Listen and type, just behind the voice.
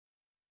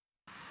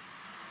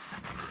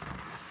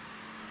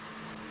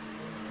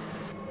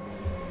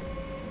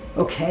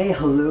Okay,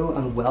 hello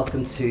and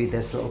welcome to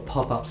this little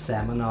pop-up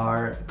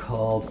seminar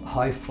called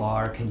How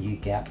Far Can You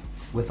Get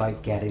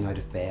Without Getting Out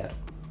of Bed?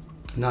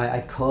 Now,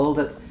 I called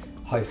it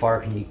How Far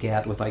Can You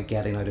Get Without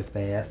Getting Out of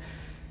Bed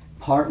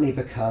partly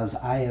because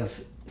I have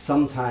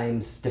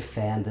sometimes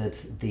defended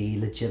the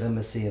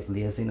legitimacy of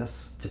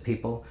laziness to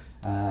people,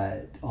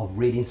 of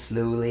reading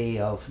slowly,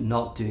 of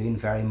not doing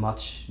very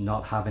much,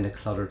 not having a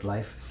cluttered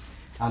life.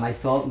 And I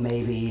thought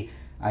maybe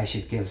I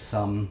should give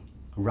some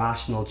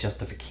rational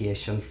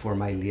justification for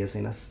my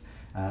laziness.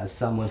 As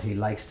someone who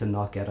likes to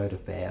not get out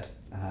of bed,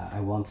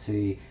 I want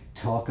to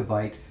talk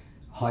about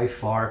how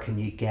far can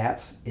you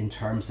get in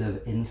terms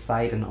of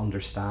insight and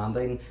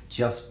understanding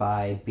just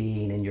by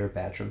being in your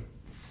bedroom.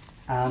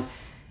 And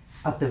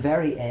at the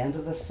very end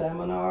of the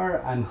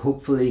seminar, I'm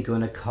hopefully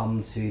going to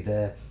come to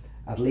the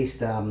at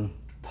least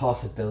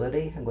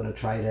possibility. I'm going to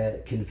try to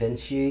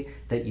convince you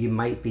that you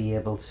might be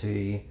able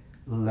to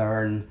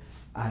learn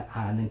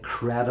an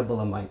incredible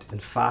amount. In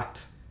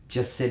fact,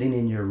 just sitting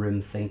in your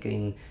room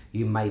thinking,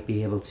 you might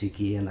be able to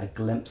gain a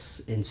glimpse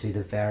into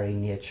the very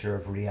nature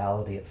of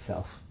reality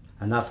itself.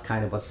 And that's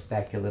kind of what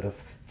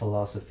speculative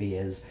philosophy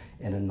is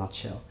in a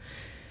nutshell.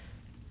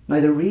 Now,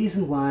 the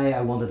reason why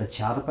I wanted to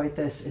chat about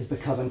this is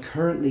because I'm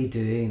currently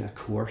doing a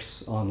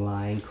course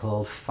online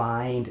called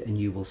Find and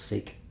You Will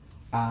Seek.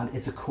 And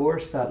it's a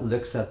course that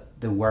looks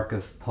at the work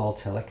of Paul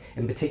Tillich,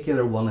 in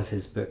particular one of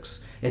his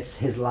books. It's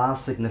his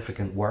last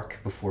significant work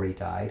before he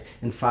died.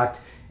 In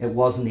fact, it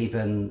wasn't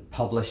even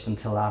published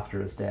until after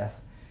his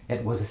death.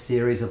 It was a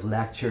series of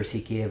lectures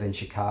he gave in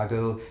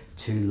Chicago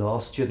to law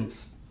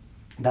students.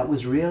 That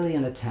was really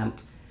an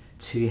attempt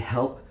to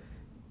help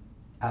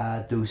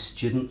those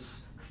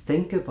students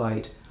think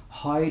about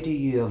how do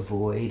you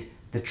avoid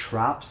the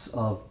traps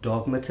of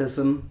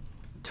dogmatism,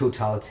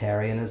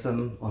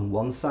 totalitarianism on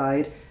one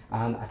side,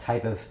 and a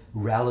type of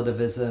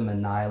relativism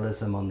and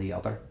nihilism on the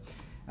other.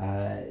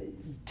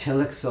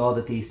 Tillich saw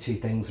that these two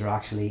things are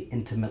actually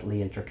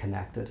intimately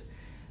interconnected.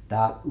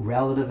 That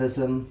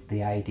relativism,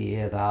 the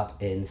idea that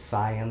in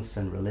science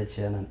and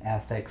religion and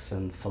ethics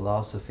and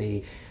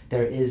philosophy,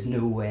 there is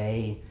no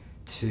way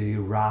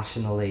to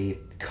rationally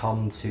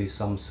come to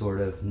some sort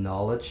of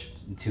knowledge,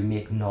 to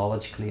make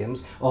knowledge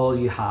claims. All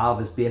you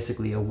have is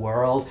basically a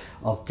world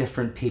of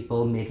different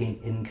people making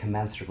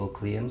incommensurable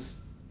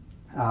claims.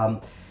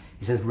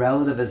 He says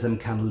relativism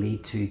can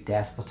lead to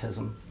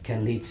despotism,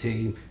 can lead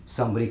to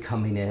somebody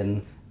coming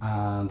in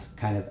and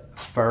kind of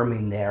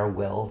affirming their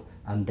will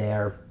and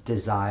their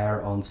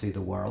desire onto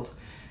the world.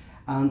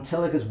 And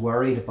Tillich is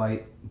worried about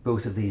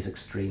both of these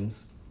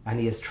extremes, and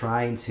he is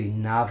trying to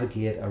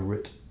navigate a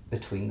route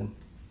between them.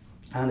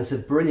 And it's a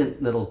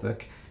brilliant little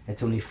book.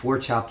 It's only 4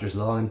 chapters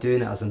long. I'm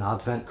doing it as an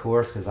Advent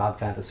course because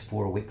Advent is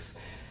 4 weeks.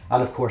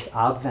 And of course,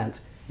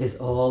 Advent is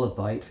all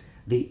about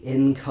the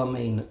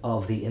incoming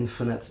of the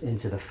infinite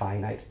into the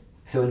finite.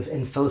 So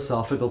in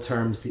philosophical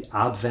terms, the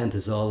Advent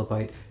is all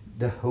about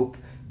the hope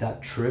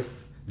that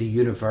truth, the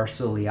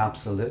universal, the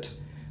absolute,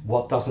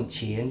 what doesn't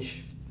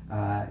change,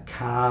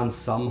 can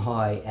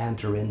somehow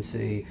enter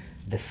into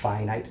the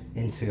finite,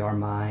 into our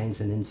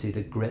minds and into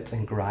the grit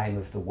and grime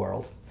of the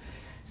world.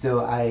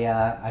 So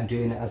I'm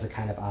doing it as a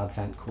kind of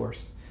Advent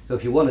course. So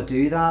if you want to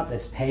do that,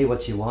 it's pay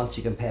what you want.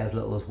 You can pay as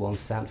little as 1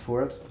 cent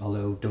for it,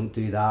 although don't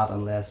do that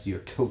unless you're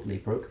totally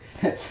broke.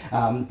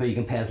 But you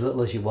can pay as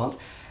little as you want,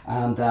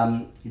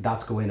 and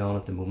that's going on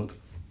at the moment.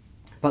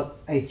 But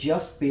I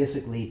just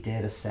basically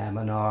did a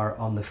seminar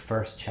on the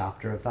first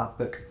chapter of that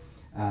book.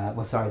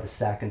 The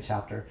second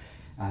chapter,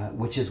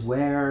 which is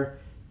where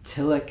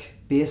Tillich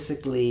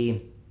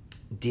basically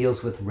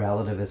deals with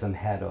relativism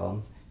head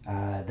on.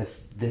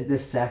 The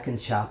second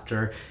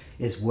chapter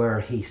is where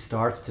he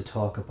starts to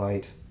talk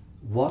about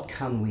what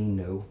can we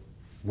know,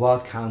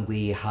 what can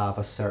we have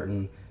a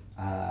certain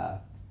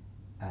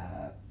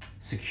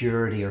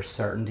security or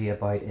certainty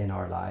about in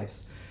our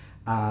lives.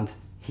 And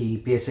he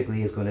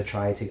basically is going to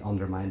try to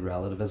undermine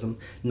relativism.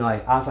 Now,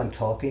 as I'm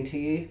talking to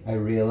you, I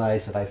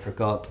realise that I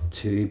forgot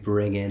to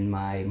bring in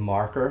my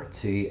marker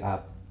to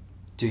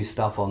do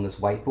stuff on this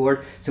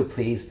whiteboard. So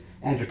please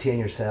entertain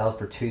yourself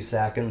for 2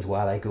 seconds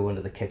while I go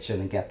into the kitchen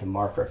and get the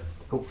marker.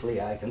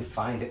 Hopefully I can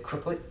find it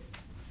quickly.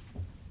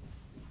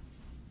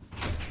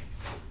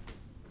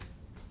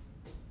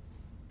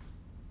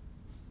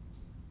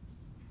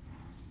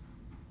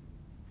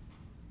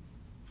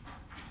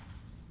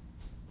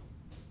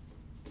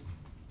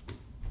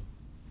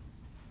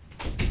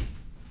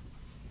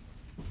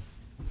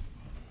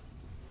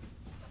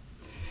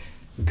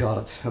 Got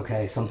it.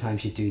 Okay,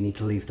 sometimes you do need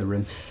to leave the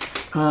room.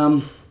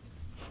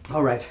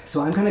 All right,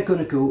 so I'm kind of going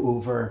to go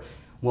over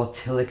what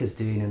Tillich is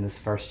doing in this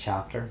first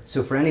chapter.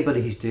 So for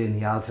anybody who's doing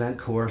the Advent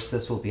course,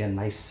 this will be a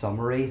nice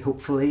summary,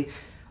 hopefully,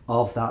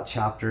 of that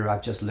chapter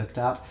I've just looked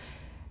at.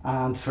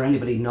 And for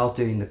anybody not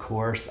doing the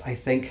course, I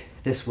think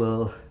this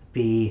will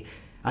be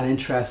an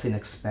interesting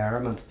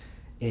experiment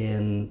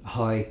in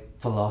how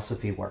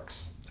philosophy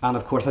works. And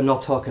of course, I'm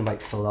not talking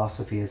about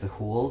philosophy as a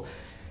whole,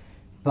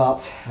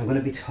 but I'm going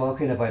to be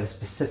talking about a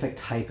specific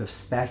type of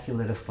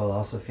speculative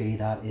philosophy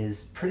that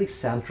is pretty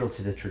central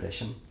to the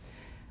tradition.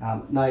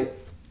 Now,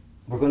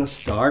 we're going to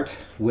start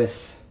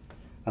with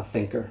a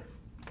thinker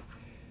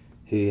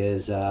who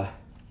is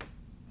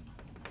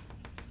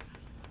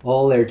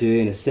all they're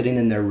doing is sitting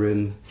in their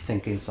room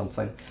thinking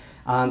something.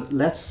 And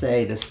let's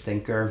say this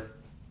thinker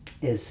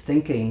is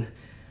thinking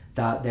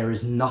that there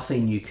is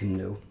nothing you can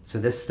know. So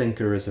this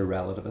thinker is a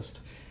relativist.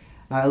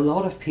 Now, a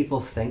lot of people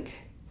think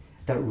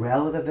that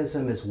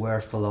relativism is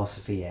where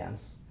philosophy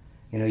ends.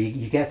 You know,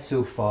 you get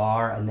so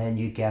far and then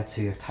you get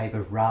to a type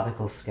of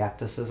radical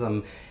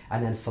skepticism,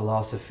 and then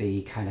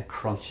philosophy kind of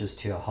crunches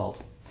to a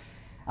halt.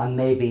 And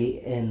maybe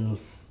in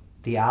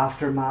the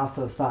aftermath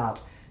of that,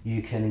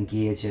 you can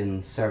engage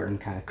in certain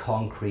kind of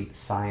concrete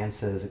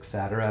sciences,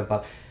 etc.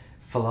 But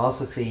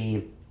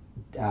philosophy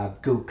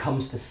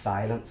comes to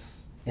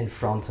silence in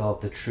front of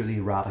the truly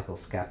radical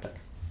skeptic.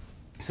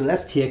 So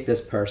let's take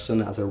this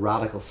person as a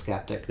radical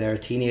skeptic. They're a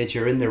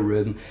teenager in their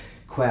room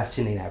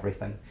questioning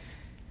everything.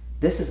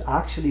 This is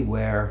actually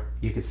where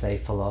you could say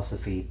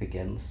philosophy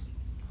begins.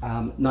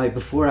 Now,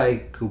 before I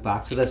go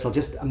back to this, I'll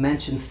just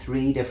mention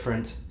 3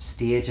 different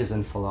stages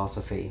in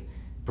philosophy,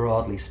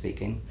 broadly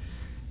speaking.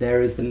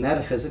 There is the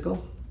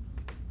metaphysical.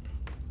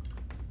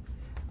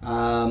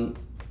 And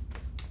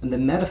the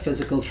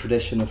metaphysical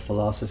tradition of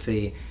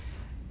philosophy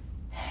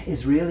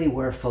is really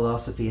where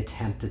philosophy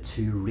attempted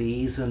to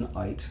reason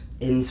out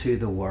into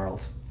the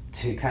world,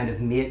 to kind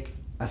of make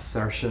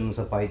assertions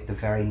about the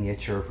very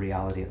nature of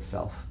reality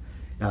itself.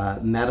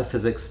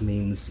 Metaphysics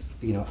means,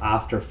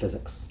 after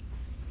physics.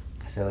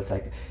 So it's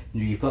like,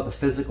 you've got the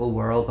physical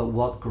world, but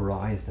what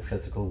grounds the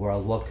physical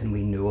world? What can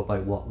we know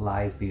about what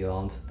lies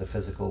beyond the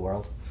physical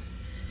world?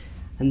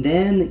 And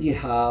then you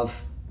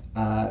have,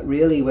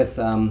 really with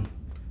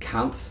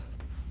Kant,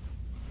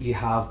 you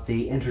have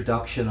the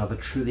introduction of a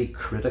truly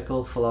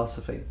critical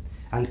philosophy.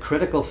 And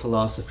critical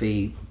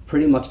philosophy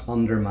pretty much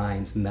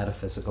undermines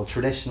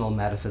traditional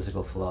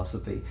metaphysical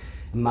philosophy.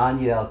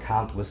 Immanuel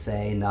Kant was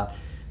saying that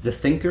the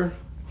thinker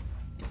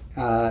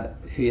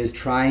who is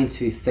trying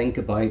to think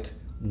about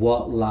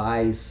what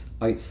lies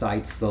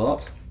outside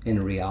thought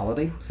in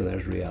reality, so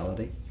there's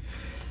reality,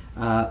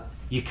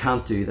 you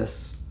can't do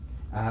this.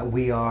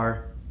 We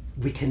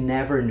can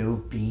never know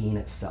being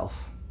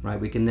itself, right?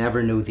 We can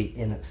never know the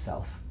in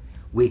itself.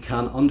 We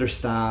can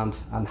understand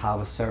and have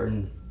a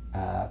certain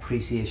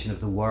appreciation of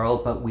the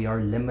world, but we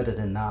are limited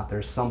in that.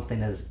 There's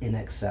something that is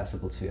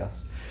inaccessible to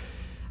us.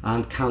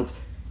 And Kant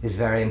is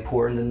very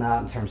important in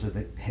that, in terms of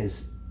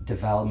his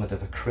development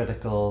of a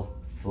critical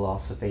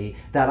philosophy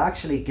that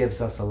actually gives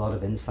us a lot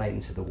of insight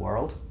into the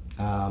world.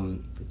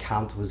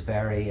 Kant was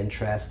very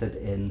interested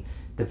in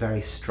the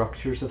very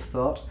structures of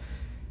thought,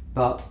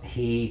 but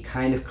he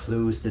kind of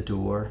closed the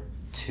door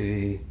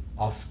to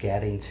us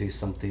getting to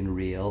something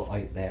real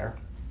out there.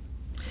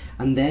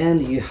 And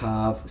then you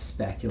have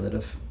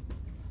speculative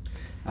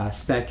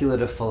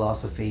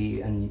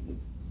philosophy, and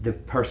the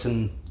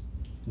person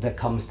that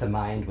comes to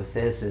mind with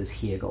this is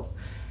Hegel.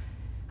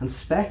 And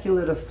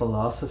speculative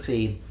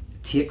philosophy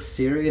takes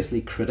seriously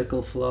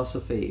critical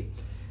philosophy,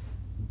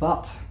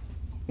 but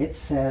it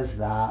says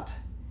that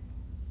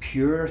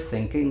pure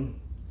thinking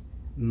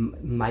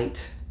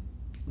might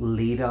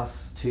lead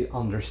us to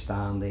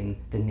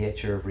understanding the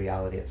nature of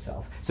reality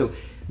itself. So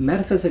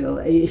metaphysical,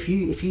 if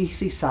you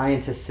see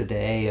scientists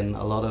today and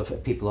a lot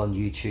of people on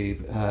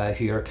YouTube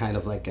who are kind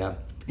of like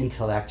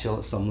intellectual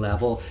at some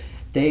level,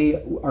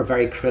 they are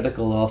very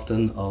critical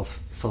often of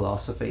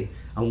philosophy,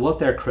 and what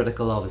they're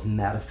critical of is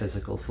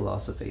metaphysical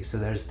philosophy. So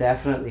there's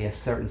definitely a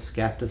certain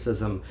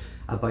skepticism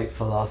about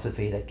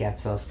philosophy that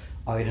gets us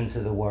out into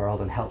the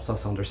world and helps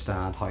us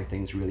understand how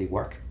things really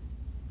work.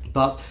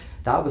 But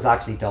that was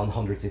actually done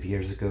hundreds of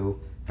years ago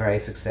very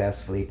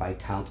successfully by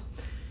Kant.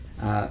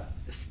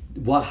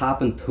 What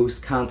happened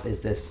post-Kant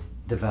is this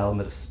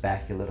development of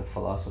speculative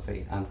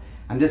philosophy, and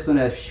I'm just going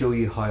to show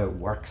you how it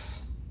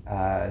works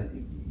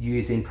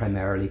using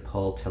primarily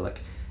Paul Tillich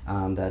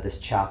and this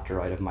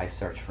chapter out of My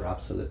Search for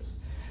Absolutes.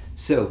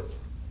 So,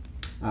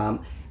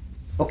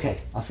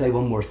 okay, I'll say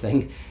one more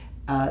thing.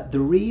 The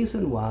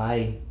reason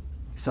why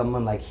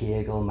someone like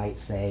Hegel might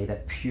say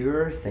that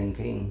pure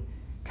thinking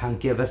can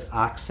give us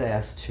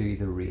access to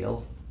the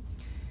real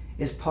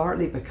is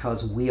partly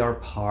because we are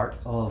part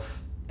of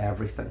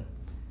everything.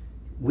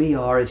 We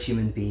are, as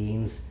human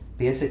beings,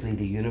 basically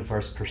the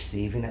universe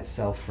perceiving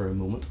itself for a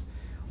moment.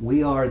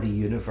 We are the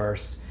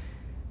universe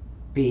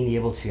being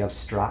able to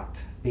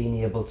abstract,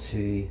 being able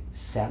to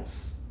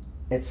sense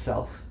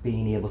itself,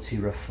 being able to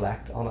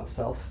reflect on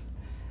itself.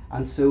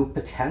 And so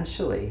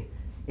potentially,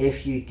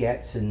 if you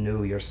get to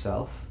know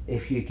yourself,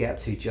 if you get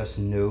to just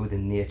know the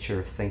nature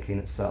of thinking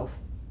itself,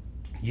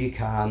 you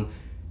can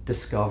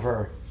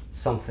discover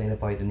something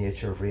about the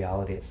nature of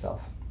reality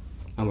itself.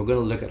 And we're going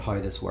to look at how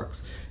this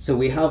works. So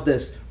we have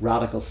this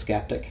radical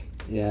skeptic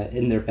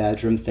in their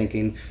bedroom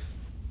thinking,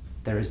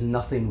 there is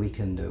nothing we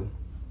can do.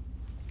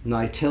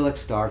 Now Tillich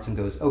starts and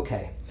goes,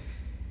 okay,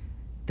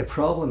 the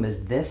problem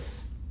is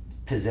this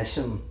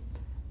position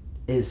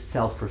is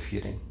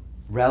self-refuting.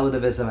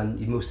 Relativism,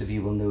 and most of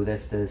you will know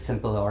this, the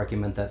simple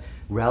argument that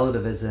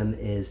relativism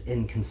is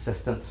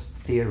inconsistent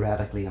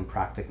theoretically and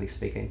practically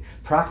speaking.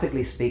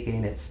 Practically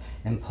speaking, it's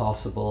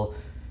impossible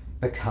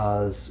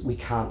because we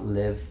can't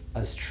live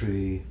as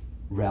true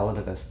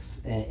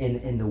relativists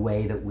in the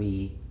way that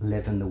we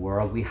live in the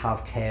world. We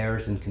have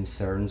cares and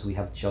concerns, we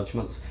have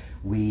judgments,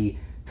 we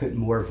put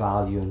more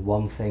value in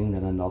one thing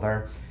than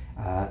another.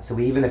 So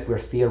even if we're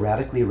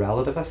theoretically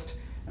relativist,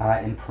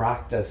 in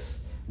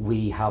practice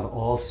we have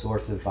all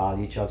sorts of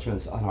value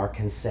judgments, and our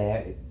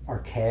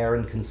care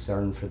and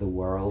concern for the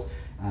world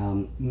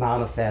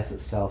manifests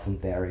itself in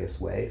various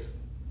ways.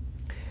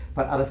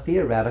 But at a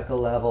theoretical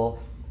level,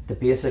 the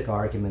basic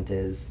argument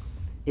is,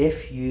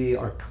 if you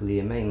are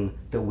claiming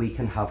that we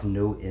can have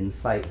no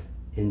insight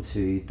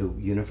into the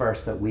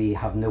universe, that we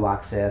have no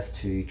access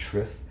to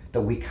truth,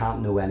 that we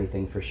can't know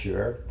anything for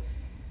sure,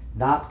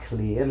 that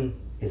claim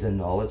is a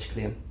knowledge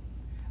claim.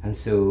 And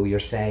so you're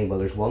saying, well,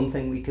 there's one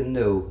thing we can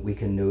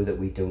know that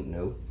we don't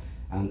know.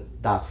 And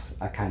that's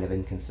a kind of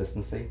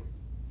inconsistency.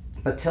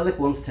 But Tillich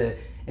wants to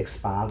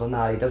expand on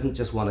that. He doesn't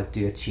just want to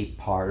do a cheap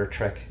parlor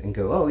trick and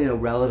go, oh,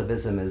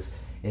 relativism is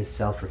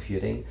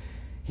self-refuting.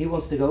 He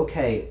wants to go,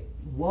 okay,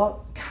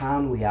 what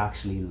can we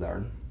actually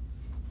learn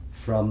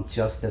from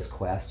just this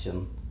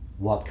question,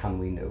 what can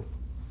we know?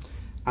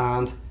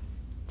 And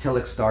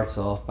Tillich starts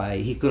off by,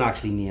 he's going to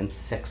actually name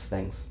 6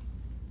 things.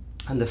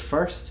 And the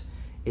first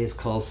is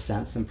called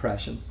sense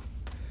impressions.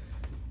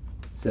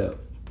 So,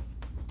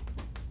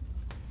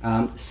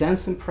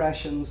 sense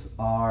impressions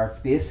are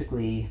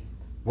basically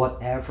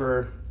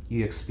whatever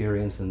you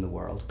experience in the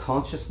world.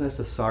 Consciousness,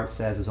 as Sartre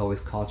says, is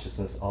always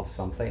consciousness of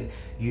something.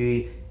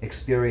 You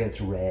experience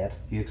red,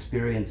 you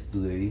experience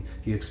blue,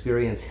 you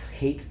experience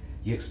heat,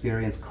 you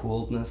experience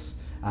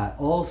coldness.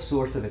 All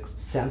sorts of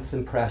sense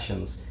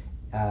impressions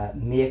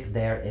make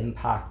their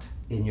impact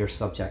in your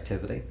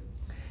subjectivity.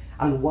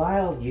 And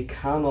while you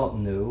cannot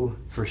know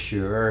for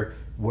sure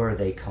where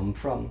they come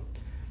from,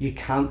 you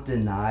can't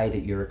deny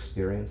that you're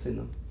experiencing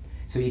them.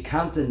 So you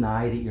can't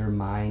deny that your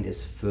mind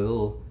is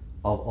full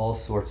of all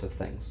sorts of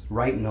things.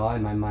 Right now,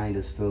 my mind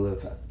is full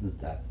of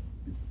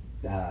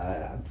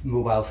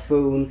mobile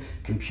phone,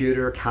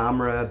 computer,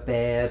 camera,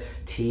 bed,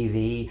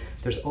 TV.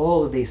 There's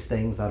all of these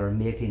things that are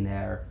making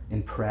their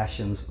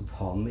impressions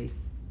upon me.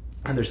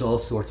 And there's all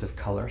sorts of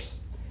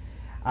colors.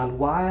 And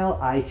while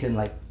I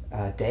can,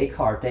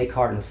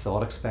 Descartes in a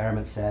thought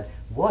experiment said,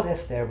 what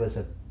if there was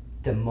a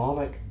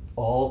demonic,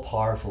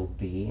 all-powerful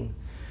being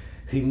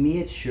who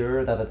made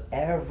sure that at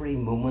every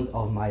moment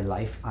of my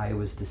life I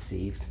was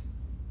deceived?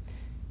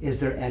 Is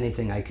there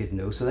anything I could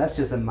know? So let's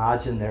just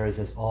imagine there is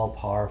this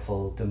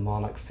all-powerful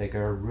demonic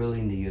figure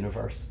ruling the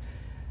universe,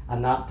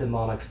 and that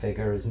demonic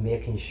figure is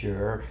making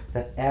sure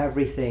that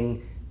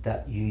everything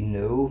that you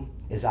know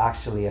is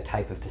actually a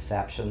type of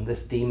deception.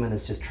 This demon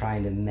is just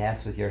trying to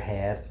mess with your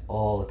head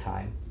all the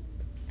time.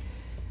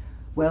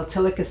 Well,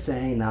 Tillich is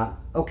saying that,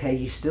 okay,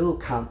 you still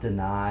can't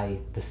deny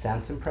the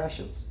sense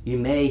impressions. You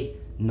may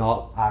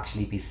not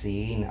actually be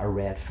seeing a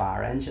red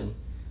fire engine,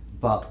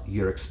 but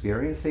you're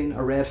experiencing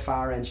a red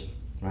fire engine,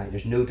 right?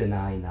 There's no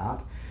denying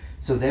that.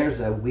 So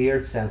there's a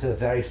weird sense, a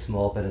very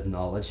small bit of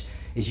knowledge,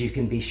 is you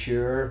can be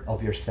sure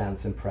of your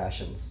sense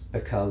impressions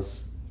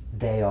because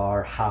they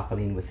are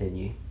happening within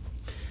you.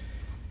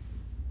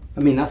 I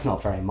mean, that's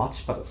not very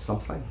much, but it's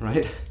something,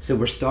 right? So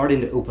we're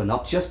starting to open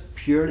up just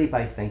purely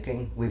by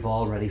thinking. We've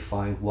already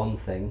found one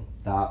thing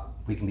that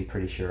we can be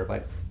pretty sure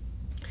about.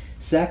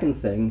 Second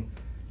thing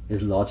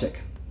is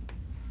logic,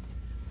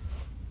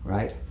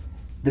 right?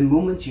 The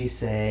moment you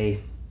say,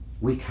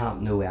 we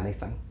can't know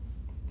anything,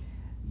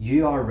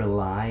 you are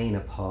relying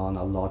upon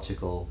a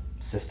logical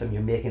system.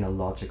 You're making a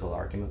logical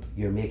argument.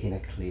 You're making a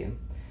claim.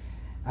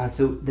 And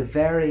so the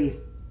very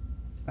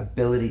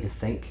ability to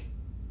think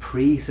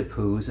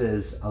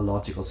presupposes a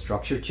logical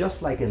structure,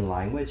 just like in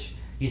language.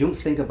 You don't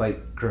think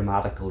about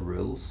grammatical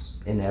rules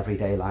in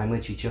everyday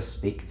language, you just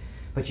speak.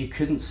 But you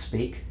couldn't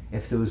speak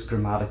if those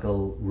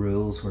grammatical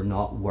rules were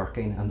not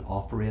working and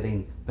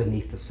operating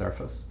beneath the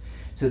surface.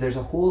 So there's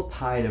a whole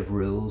pile of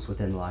rules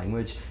within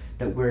language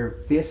that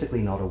we're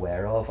basically not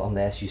aware of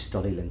unless you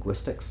study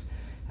linguistics,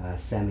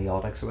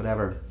 semiotics or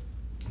whatever.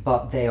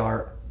 But they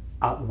are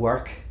at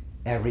work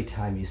every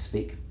time you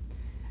speak.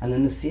 And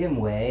in the same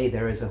way,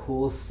 there is a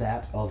whole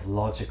set of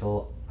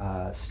logical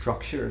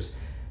structures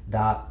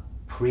that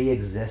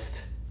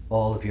pre-exist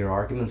all of your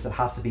arguments, that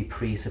have to be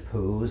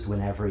presupposed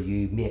whenever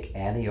you make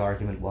any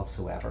argument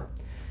whatsoever.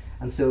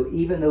 And so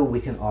even though we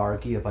can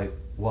argue about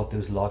what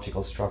those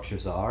logical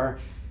structures are,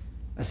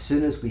 as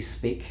soon as we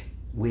speak,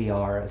 we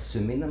are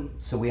assuming them.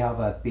 So we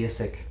have a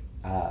basic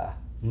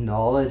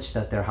knowledge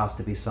that there has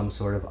to be some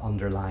sort of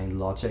underlying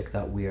logic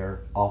that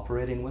we're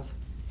operating with.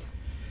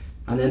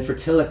 And then for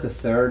Tillich, the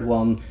third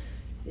one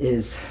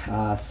is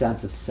a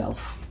sense of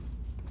self.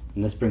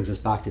 And this brings us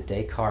back to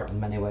Descartes in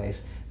many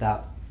ways,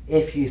 that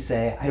if you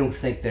say, I don't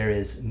think there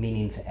is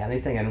meaning to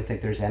anything, I don't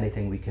think there's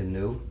anything we can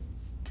know,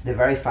 the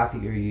very fact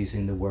that you're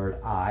using the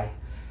word I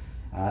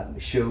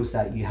shows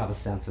that you have a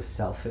sense of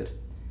selfhood.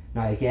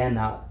 Now again,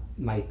 that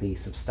might be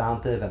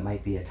substantive, it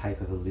might be a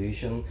type of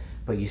illusion,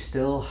 but you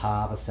still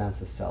have a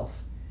sense of self.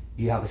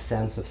 You have a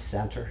sense of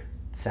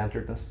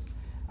centeredness,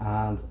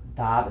 and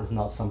that is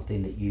not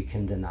something that you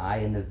can deny.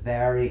 In the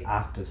very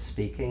act of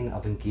speaking,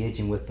 of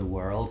engaging with the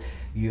world,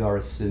 you are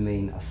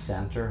assuming a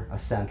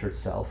centered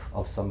self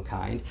of some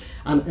kind.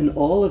 And in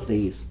all of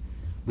these,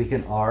 we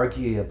can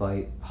argue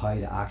about how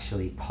to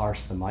actually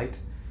parse them out,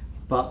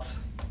 but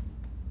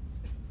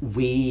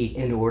we,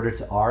 in order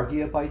to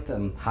argue about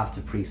them, have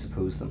to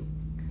presuppose them.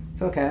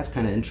 So okay, that's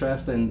kind of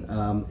interesting.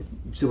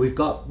 So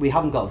we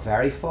haven't got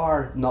very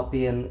far, not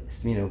being,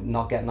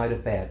 not getting out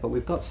of bed, but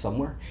we've got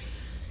somewhere.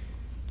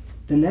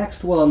 The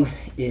next one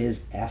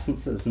is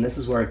essences, and this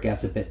is where it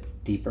gets a bit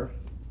deeper.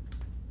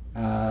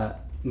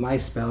 My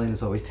spelling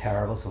is always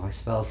terrible, so if I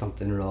spell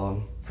something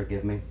wrong,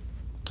 forgive me.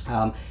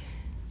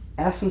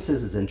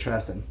 Essences is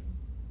interesting,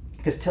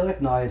 because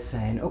Tillich now is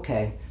saying,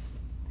 okay,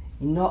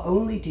 not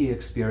only do you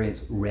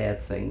experience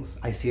red things,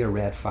 I see a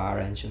red fire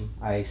engine,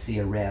 I see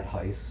a red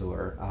house,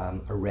 or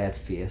a red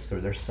face, or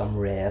there's some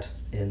red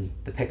in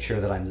the picture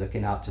that I'm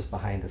looking at just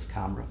behind this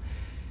camera.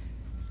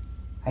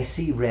 I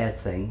see red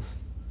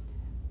things,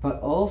 but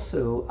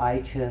also I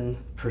can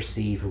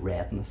perceive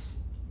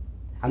redness.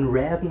 And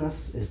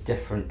redness is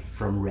different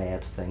from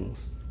red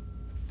things.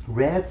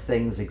 Red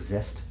things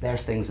exist, they're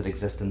things that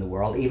exist in the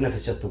world, even if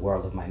it's just the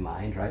world of my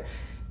mind, right?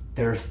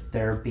 There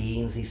are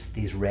beings,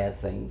 these red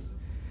things.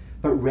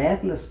 But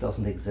redness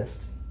doesn't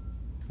exist.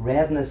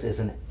 Redness is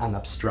an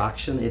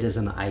abstraction, it is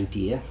an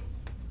idea,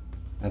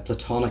 a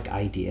Platonic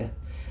idea,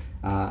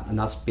 and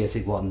that's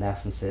basically what an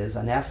essence is.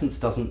 An essence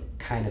doesn't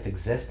kind of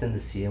exist in the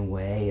same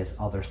way as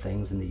other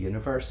things in the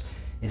universe.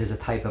 It is a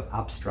type of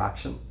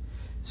abstraction.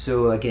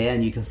 So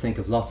again, you can think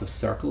of lots of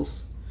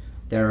circles.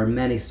 There are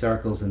many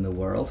circles in the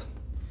world,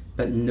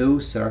 but no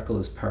circle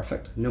is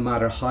perfect. No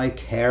matter how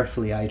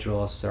carefully I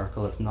draw a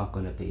circle, it's not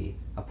going to be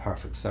a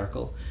perfect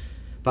circle.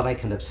 But I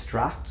can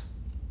abstract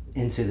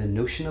into the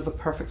notion of a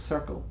perfect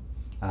circle.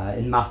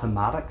 In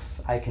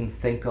mathematics, I can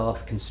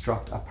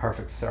construct a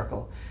perfect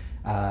circle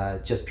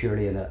just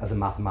purely as a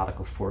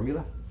mathematical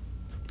formula.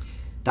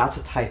 That's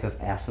a type of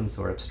essence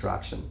or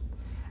abstraction.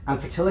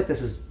 And for Tillich,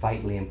 this is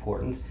vitally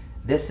important.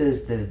 This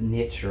is the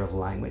nature of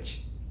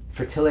language.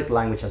 For Tillich,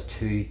 language has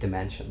two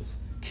dimensions: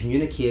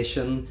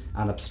 communication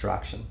and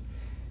abstraction.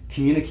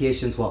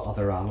 Communication is what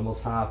other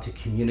animals have. To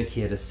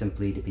communicate is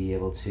simply to be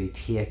able to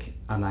take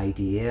an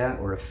idea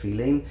or a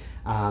feeling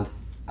and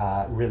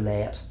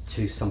relate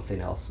to something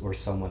else or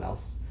someone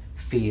else.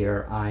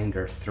 Fear,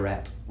 anger,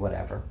 threat,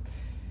 whatever.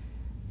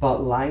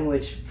 But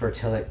language for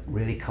Tillich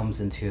really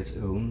comes into its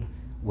own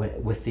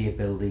with the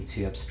ability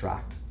to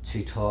abstract,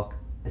 to talk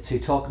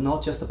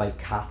not just about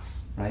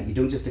cats, right? You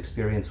don't just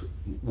experience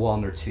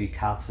one or two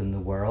cats in the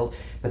world,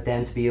 but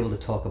then to be able to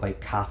talk about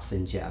cats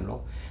in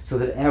general. So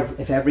that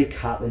if every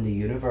cat in the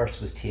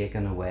universe was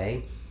taken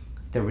away,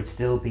 there would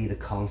still be the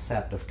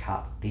concept of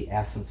cat, the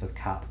essence of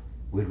cat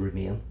would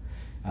remain.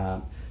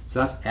 So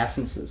that's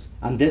essences.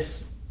 And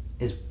this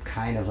is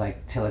kind of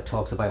like Tillich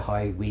talks about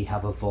how we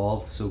have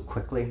evolved so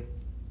quickly,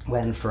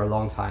 when for a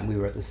long time we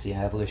were at the same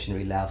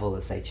evolutionary level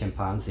as, say,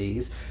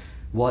 chimpanzees.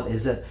 What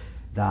is it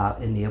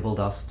that enabled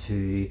us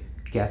to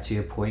get to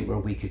a point where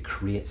we could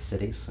create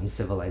cities and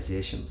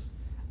civilizations?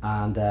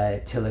 And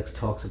Tillich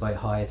talks about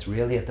how it's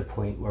really at the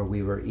point where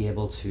we were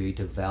able to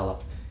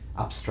develop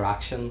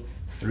abstraction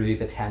through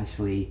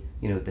potentially,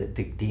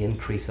 the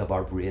increase of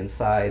our brain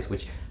size,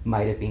 which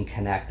might have been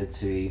connected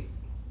to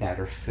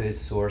better food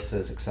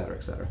sources, etc.,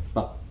 etc.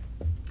 But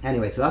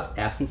anyway, so that's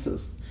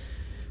essences.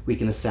 We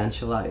can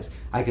essentialize.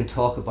 I can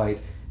talk about,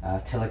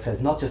 Tillich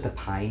says, not just a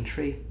pine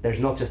tree. There's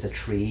not just a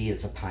tree,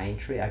 it's a pine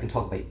tree. I can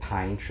talk about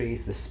pine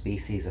trees, the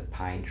species of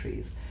pine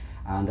trees.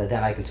 And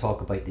then I can talk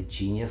about the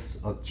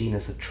genus of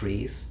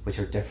trees, which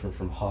are different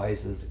from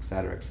houses,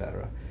 etc.,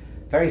 etc.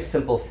 Very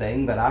simple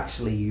thing, but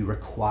actually you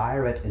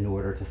require it in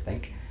order to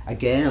think.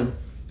 Again,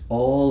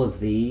 all of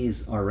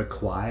these are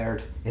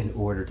required in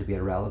order to be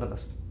a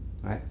relativist,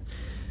 right?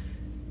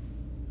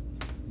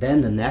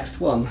 Then the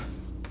next one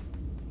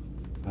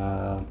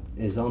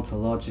is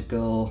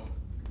ontological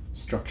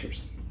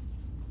structures.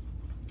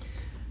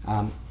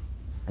 And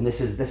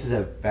this is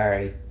a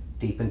very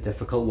deep and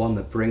difficult one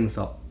that brings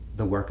up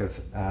the work of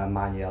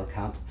Immanuel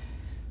Kant.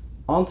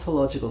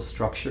 Ontological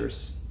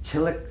structures,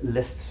 Tillich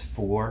lists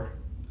 4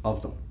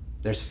 of them.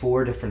 There's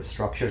 4 different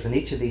structures, and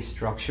each of these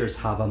structures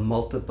have a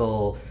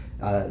multiple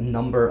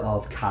number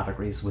of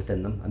categories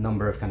within them, a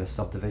number of kind of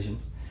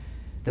subdivisions.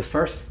 The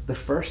first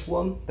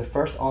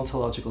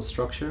ontological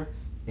structure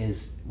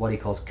is what he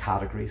calls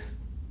categories.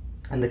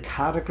 And the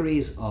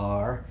categories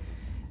are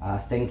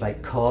things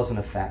like cause and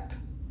effect,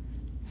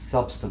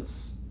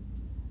 substance,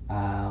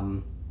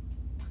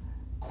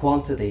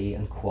 quantity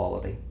and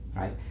quality,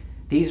 right?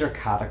 These are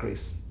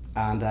categories.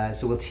 And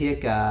so we'll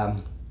take,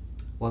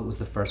 what was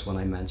the first one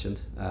I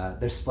mentioned?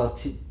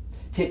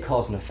 Take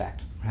cause and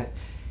effect, right?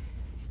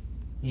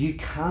 You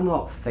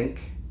cannot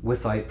think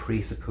without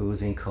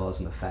presupposing cause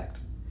and effect.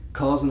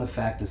 Cause and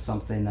effect is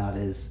something that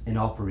is in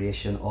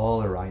operation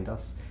all around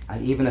us,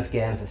 and even if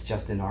it's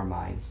just in our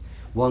minds.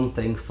 One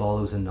thing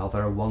follows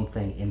another, one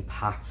thing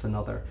impacts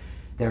another.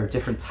 There are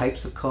different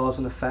types of cause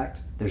and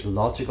effect. There's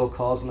logical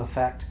cause and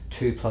effect,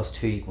 2 plus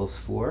 2 equals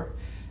 4.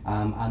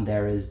 And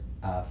there is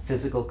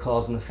physical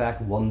cause and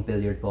effect, one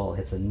billiard ball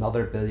hits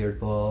another billiard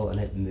ball and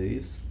it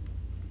moves.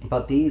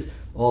 But these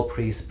all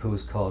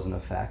presuppose cause and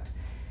effect.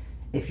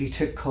 If you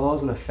took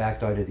cause and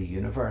effect out of the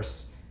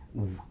universe,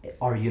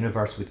 our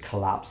universe would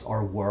collapse,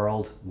 our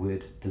world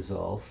would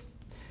dissolve.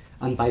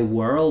 And by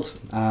world,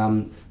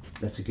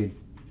 that's a good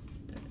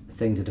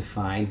thing to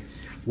define.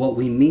 What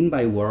we mean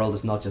by world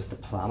is not just the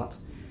planet.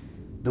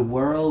 The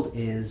world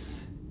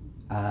is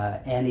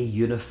any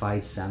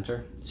unified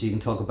center. So you can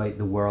talk about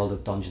the world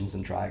of Dungeons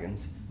and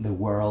Dragons, the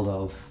world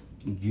of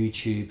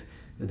YouTube,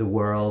 the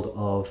world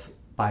of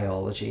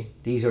biology.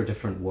 These are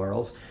different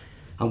worlds.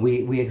 And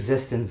we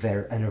exist in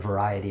a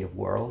variety of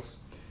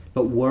worlds.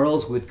 But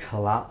worlds would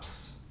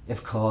collapse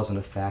if cause and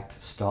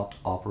effect stopped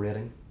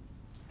operating.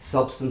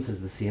 Substance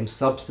is the same.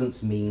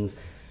 Substance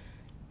means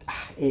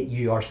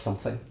you are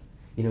something,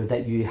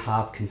 that you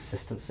have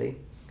consistency.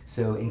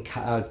 So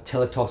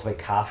Tillich talks about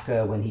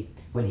Kafka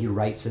when he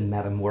writes in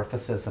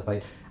Metamorphosis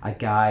about a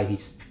guy who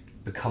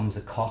becomes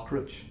a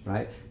cockroach,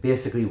 right?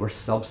 Basically where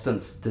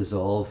substance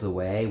dissolves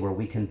away, where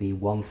we can be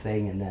one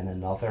thing and then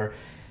another,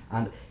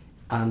 and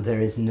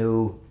there is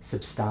no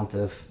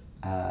substantive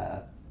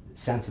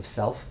sense of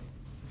self.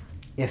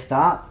 If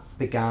that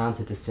began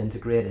to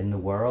disintegrate in the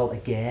world,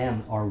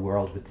 again, our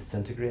world would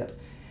disintegrate.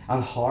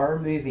 And horror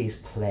movies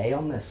play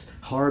on this.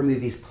 Horror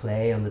movies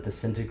play on the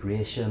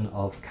disintegration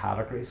of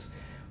categories,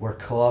 where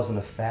cause and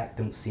effect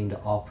don't seem to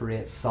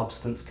operate.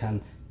 Substance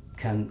can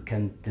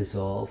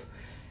dissolve.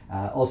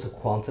 Also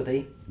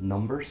quantity,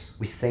 numbers.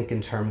 We think in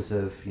terms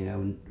of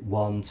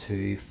 1,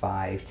 2,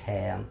 5,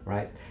 10,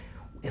 right?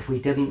 If we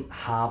didn't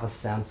have a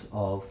sense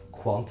of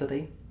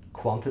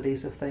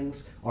quantities of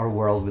things, our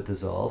world would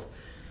dissolve.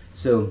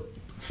 So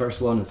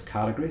first one is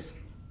categories.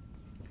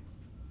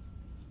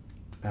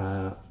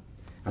 And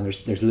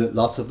there's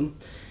lots of them.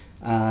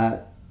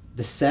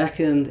 The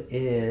second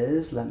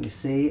is, let me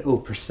see,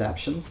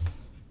 perceptions.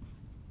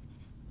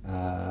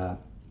 And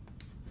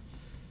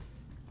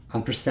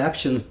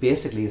perceptions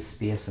basically is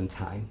space and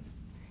time.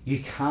 You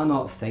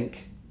cannot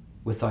think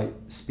without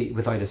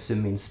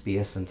assuming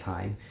space and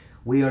time.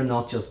 We are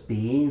not just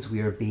beings,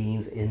 we are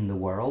beings in the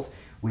world.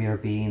 We are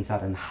beings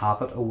that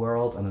inhabit a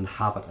world and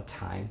inhabit a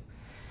time.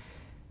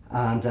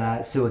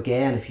 And so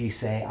again, if you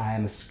say,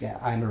 I'm a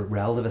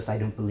relativist, I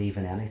don't believe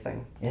in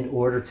anything, in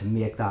order to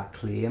make that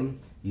claim,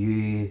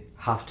 you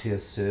have to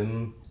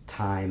assume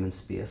time and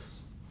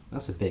space.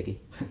 That's a biggie.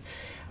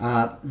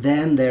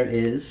 Then there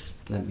is,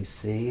 let me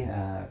see,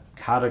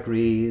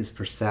 categories,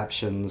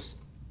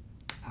 perceptions,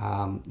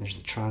 there's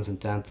the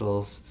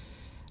transcendentals.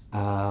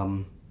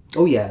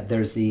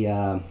 There's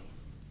the,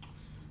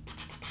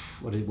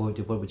 what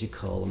would you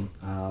call them?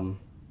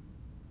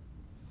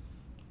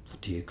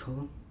 What do you call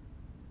them?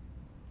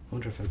 I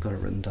wonder if I've got it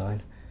written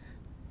down.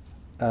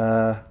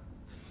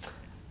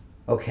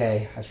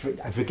 Okay, I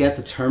forget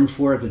the term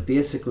for it, but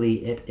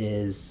basically it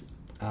is,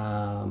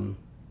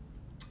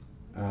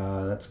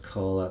 let's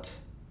call it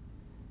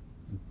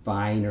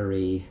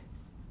binary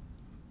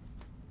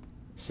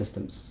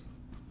systems.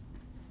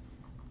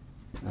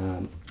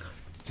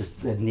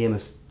 Just the name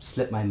has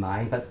slipped my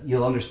mind, but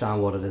you'll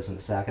understand what it is in a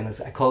second.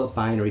 I call it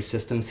binary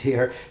systems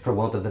here, for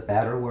want of a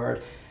better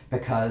word,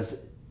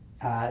 because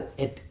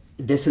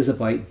this is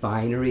about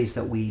binaries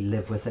that we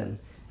live within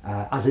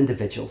as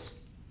individuals.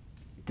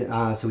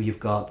 So you've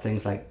got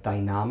things like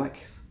dynamic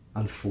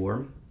and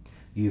form,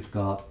 you've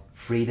got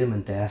freedom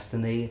and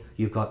destiny,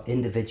 you've got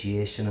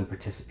individuation and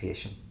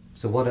participation.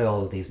 So what do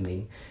all of these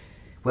mean?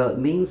 Well, it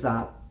means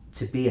that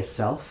to be a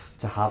self,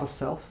 to have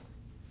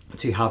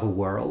a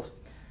world,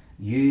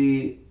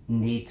 you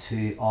need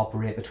to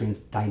operate between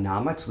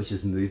dynamics, which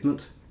is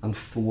movement, and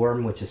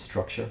form, which is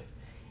structure.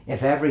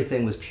 If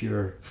everything was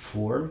pure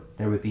form,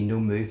 there would be no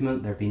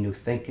movement, there'd be no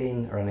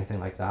thinking or anything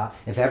like that.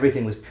 If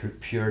everything was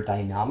pure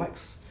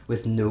dynamics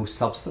with no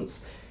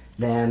substance,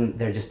 then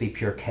there'd just be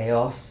pure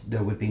chaos.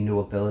 There would be no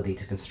ability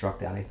to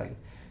construct anything.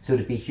 So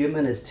to be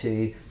human is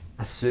to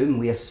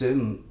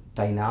assume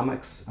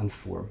dynamics and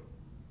form.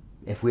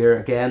 If we're,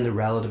 again, the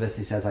relativist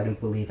who says, I don't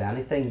believe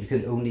anything, you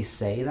can only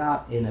say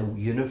that in a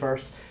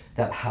universe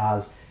that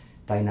has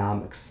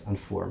dynamics and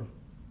form.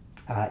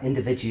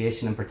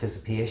 Individuation and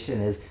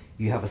participation is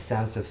you have a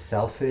sense of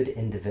selfhood,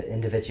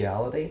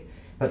 individuality,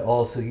 but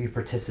also you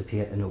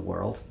participate in a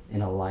world,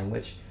 in a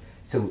language.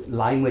 So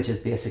language is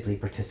basically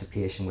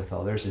participation with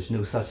others. There's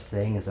no such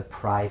thing as a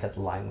private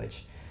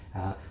language.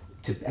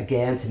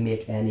 To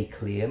make any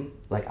claim,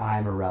 like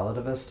I'm a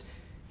relativist,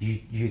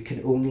 you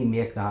can only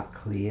make that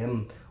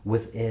claim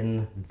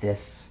within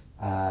this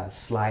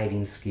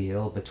sliding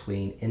scale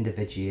between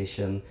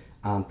individuation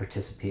and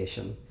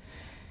participation.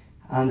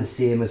 And the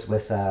same is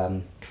with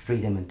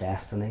freedom and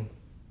destiny.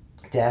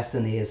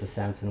 Destiny is the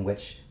sense in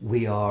which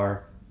we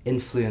are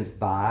influenced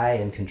by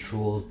and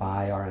controlled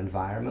by our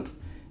environment.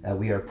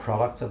 We are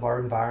products of our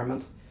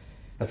environment.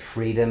 But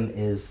freedom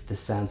is the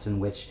sense in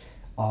which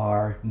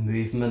our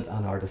movement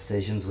and our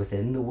decisions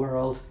within the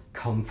world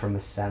come from a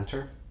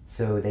center.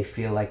 So they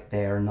feel like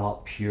they are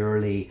not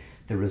purely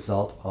the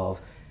result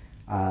of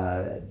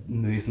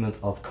movement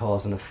of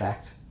cause and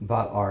effect,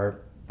 but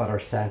are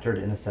centered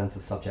in a sense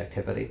of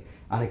subjectivity.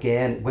 And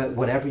again,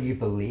 whatever you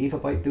believe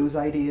about those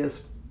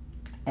ideas,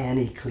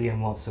 any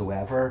claim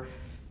whatsoever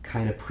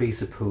kind of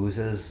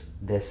presupposes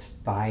this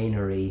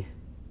binary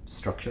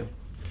structure.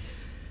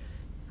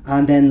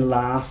 And then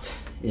last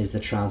is the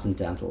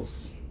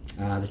transcendentals.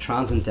 The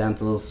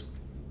transcendentals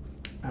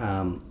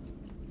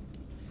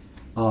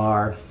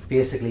are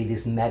basically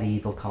these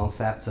medieval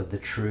concepts of the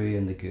true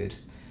and the good.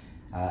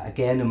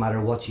 Again, no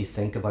matter what you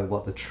think about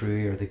what the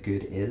true or the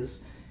good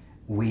is,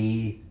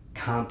 we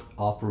can't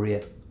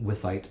operate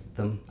without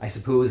them. I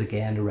suppose,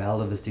 again, the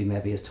relativists who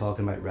maybe is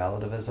talking about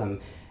relativism,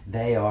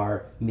 they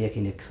are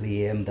making a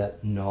claim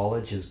that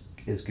knowledge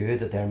is good,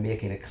 that they're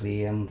making a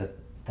claim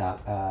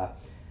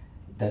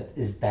that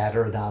is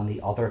better than the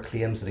other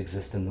claims that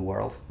exist in the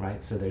world,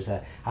 right? So there's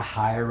a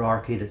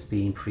hierarchy that's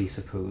being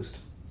presupposed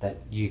that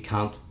you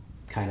can't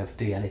kind of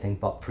do anything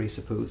but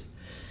presuppose.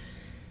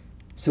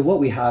 So what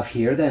we have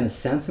here then is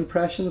sense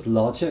impressions,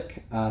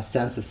 logic,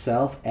 sense of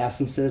self,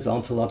 essences,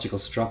 ontological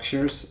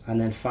structures, and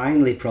then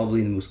finally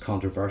probably the most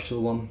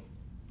controversial one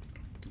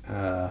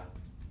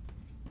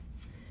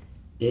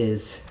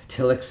is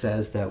Tillich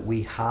says that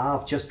we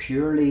have, just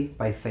purely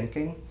by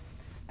thinking,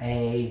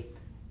 a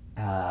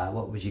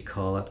what would you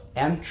call it,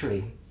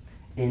 entry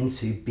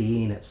into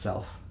being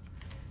itself.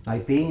 Now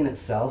being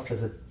itself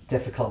is a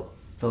difficult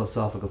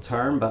philosophical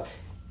term, but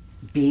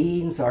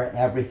beings are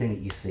everything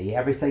that you see.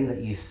 Everything that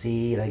you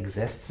see that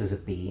exists is a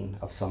being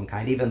of some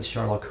kind. Even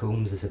Sherlock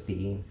Holmes is a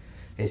being.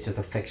 He's just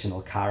a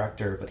fictional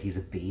character, but he's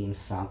a being.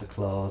 Santa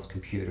Claus,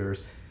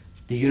 computers.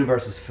 The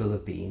universe is full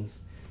of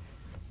beings.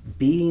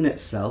 Being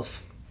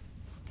itself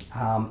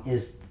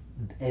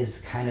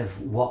is kind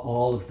of what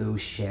all of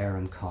those share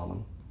in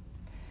common.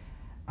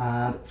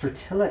 And for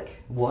Tillich,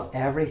 what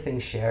everything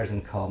shares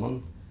in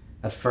common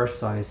at first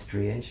sounds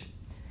strange.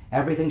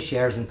 Everything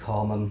shares in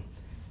common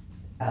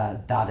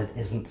that it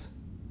isn't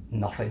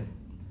nothing.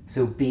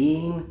 So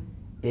being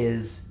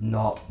is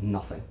not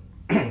nothing.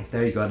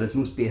 There you go. At its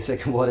most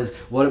basic,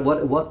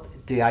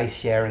 what do I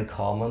share in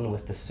common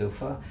with the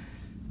sofa?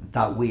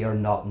 That we are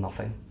not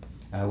nothing.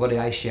 What do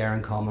I share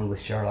in common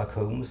with Sherlock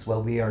Holmes?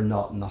 Well, we are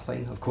not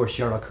nothing. Of course,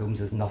 Sherlock Holmes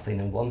is nothing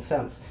in one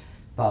sense,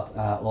 but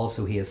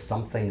also he is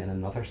something in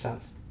another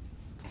sense.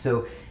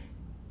 So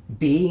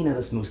being at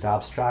its most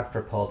abstract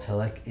for Paul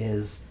Tillich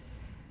is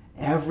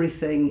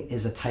everything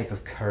is a type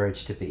of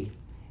courage to be.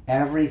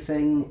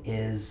 Everything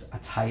is a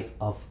type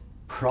of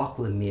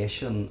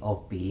proclamation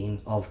of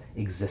being, of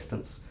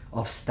existence,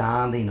 of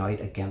standing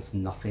out against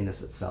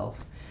nothingness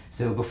itself.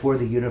 So before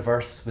the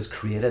universe was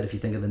created, if you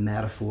think of the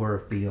metaphor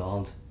of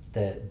beyond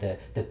the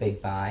Big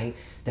Bang,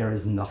 there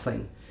is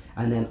nothing.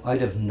 And then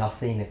out of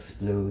nothing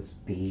explodes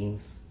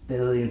beings,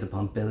 billions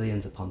upon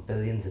billions upon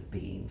billions of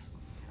beings.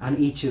 And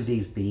each of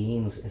these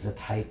beings is a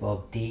type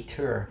of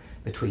detour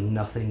between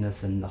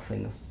nothingness and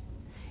nothingness.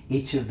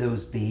 Each of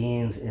those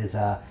beings is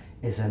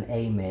an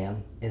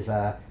amen, is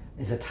a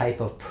type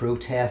of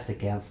protest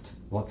against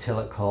what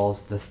Tillich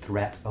calls the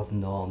threat of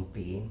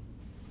non-being.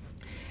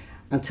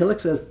 And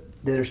Tillich says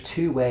there's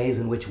two ways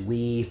in which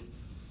we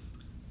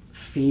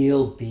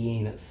feel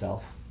being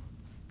itself.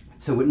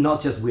 So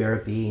not just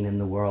we're a being in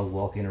the world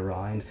walking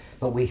around,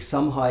 but we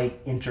somehow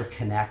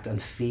interconnect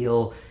and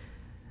feel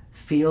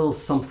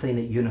something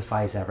that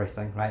unifies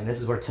everything, right? And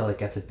this is where Tillich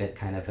gets a bit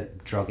kind of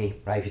druggy,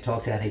 right? If you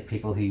talk to any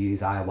people who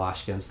use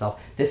ayahuasca and stuff,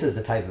 this is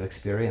the type of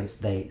experience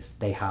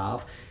they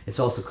have. It's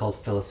also called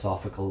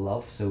philosophical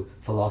love. So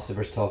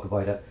philosophers talk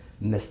about it,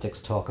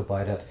 mystics talk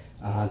about it,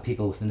 and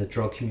people within the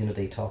drug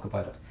community talk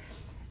about it.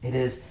 It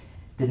is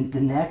the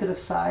negative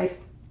side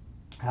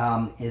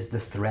is the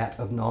threat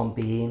of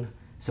non-being.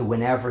 So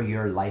whenever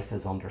your life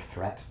is under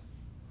threat,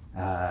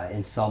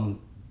 in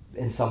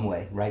some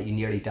way, right? You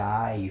nearly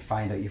die, you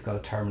find out you've got a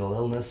terminal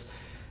illness,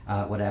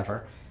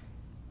 whatever.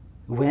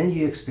 When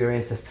you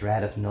experience the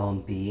threat of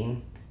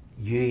non-being,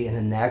 you, in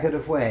a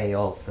negative way,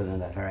 often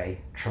in a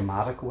very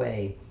traumatic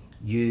way,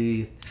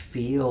 you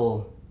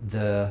feel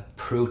the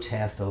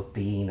protest of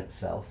being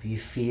itself. You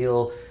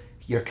feel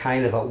you're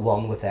kind of at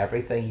one with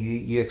everything.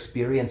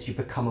 You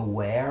become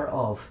aware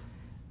of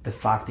the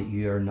fact that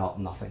you are not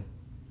nothing.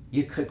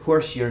 Of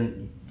course,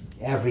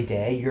 every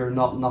day you're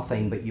not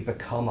nothing, but you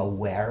become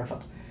aware of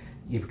it.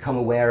 You become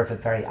aware of it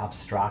very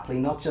abstractly,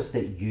 not just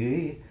that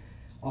you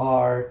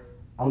are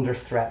under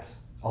threat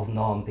of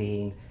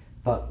non-being,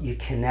 but you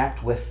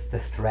connect with the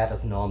threat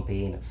of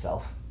non-being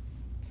itself.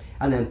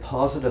 And then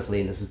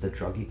positively, and this is the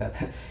druggy bit,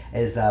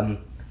 is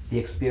the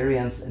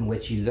experience in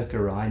which you look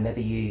around.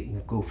 Maybe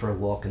you go for a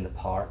walk in the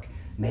park,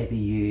 maybe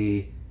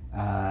you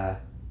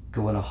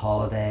go on a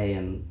holiday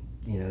and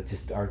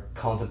just are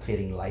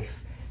contemplating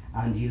life,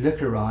 and you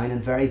look around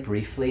and very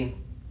briefly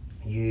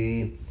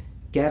you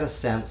get a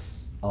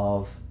sense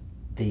of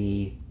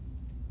the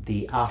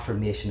the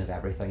affirmation of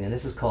everything. And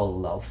this is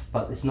called love,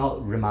 but it's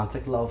not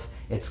romantic love.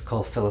 It's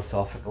called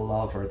philosophical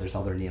love, or there's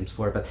other names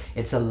for it, but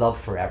it's a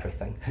love for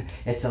everything.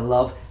 It's a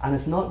love, and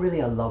it's not really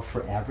a love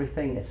for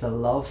everything. It's a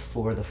love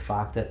for the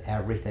fact that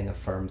everything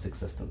affirms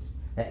existence,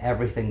 that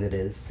everything that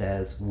is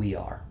says we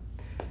are.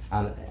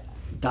 And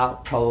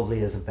that probably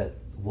is a bit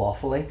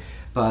waffly,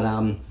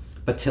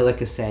 but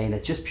Tillich is saying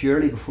that just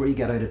purely before you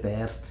get out of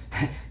bed,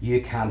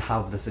 you can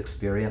have this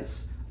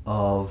experience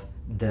of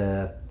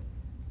the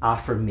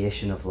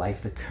affirmation of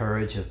life, the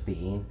courage of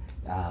being,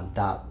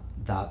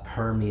 that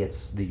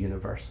permeates the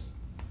universe.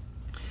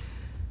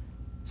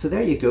 So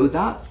there you go.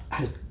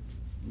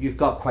 You've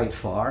got quite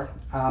far,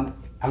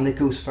 and it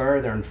goes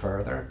further and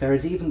further. There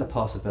is even the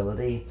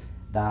possibility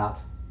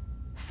that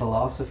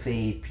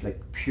philosophy,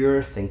 like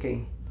pure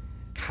thinking,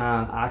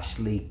 can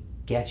actually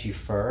get you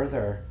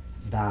further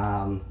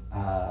than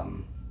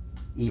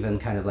even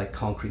kind of like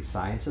concrete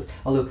sciences.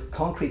 Although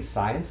concrete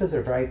sciences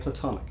are very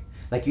Platonic.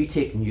 Like you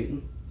take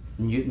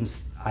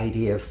Newton's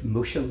idea of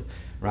motion,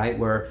 right,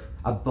 where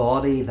a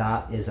body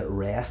that is at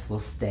rest will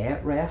stay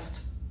at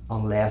rest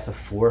unless a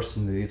force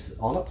moves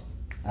on it.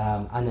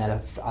 And then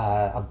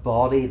a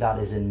body that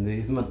is in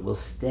movement will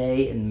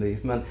stay in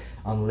movement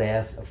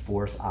unless a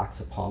force acts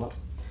upon it.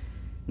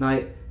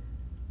 Now,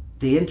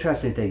 the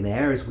interesting thing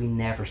there is we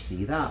never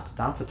see that.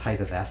 That's a type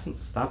of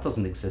essence. That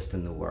doesn't exist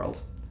in the world.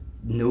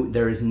 No,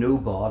 there is no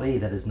body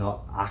that is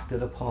not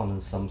acted upon in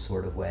some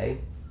sort of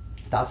way.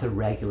 That's a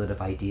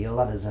regulative ideal.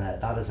 That is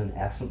an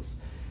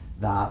essence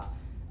that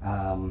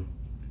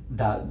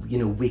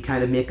we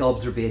kind of make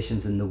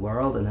observations in the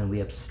world and then we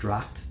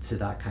abstract to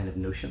that kind of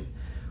notion.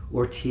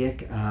 Or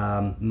take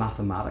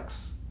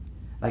mathematics.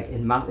 Like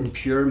in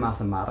pure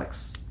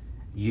mathematics,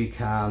 you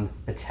can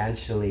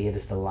potentially, it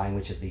is the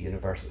language of the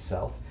universe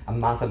itself. A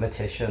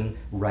mathematician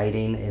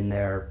writing in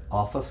their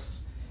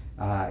office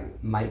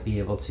might be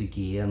able to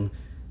gain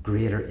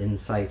greater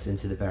insights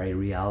into the very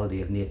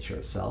reality of nature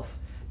itself,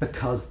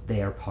 because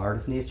they are part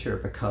of nature,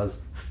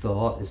 because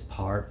thought is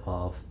part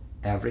of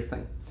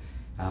everything.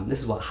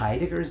 This is what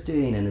Heidegger is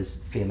doing in his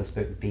famous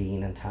book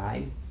Being and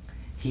Time.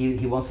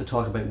 He wants to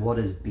talk about what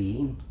is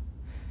being,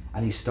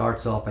 and he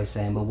starts off by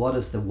saying, well, what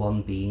is the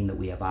one being that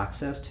we have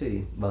access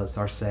to? Well, it's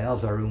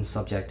ourselves, our own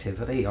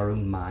subjectivity, our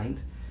own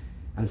mind.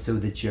 And so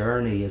the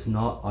journey is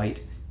not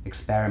out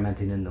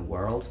experimenting in the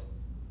world.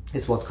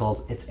 It's what's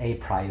called, it's a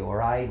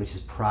priori, which is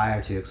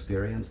prior to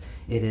experience.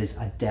 It is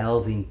a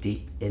delving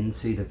deep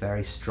into the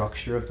very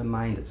structure of the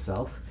mind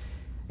itself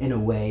in a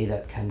way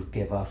that can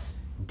give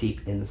us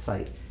deep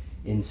insight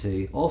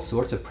into all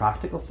sorts of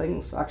practical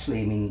things.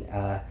 Actually, I mean,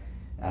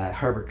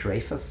 Herbert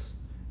Dreyfus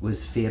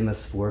was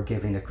famous for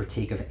giving a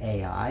critique of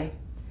AI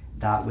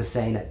that was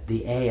saying that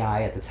the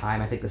AI at the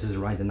time, I think this is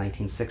around the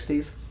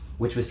 1960s,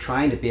 which was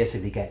trying to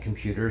basically get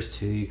computers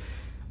to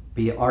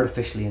be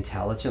artificially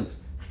intelligent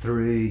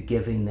through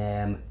giving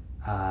them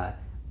a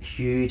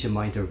huge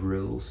amount of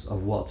rules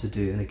of what to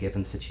do in a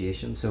given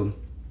situation. So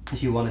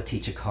if you want to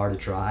teach a car to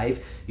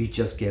drive, you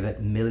just give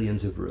it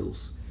millions of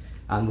rules.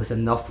 And with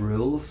enough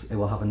rules, it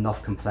will have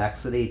enough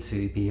complexity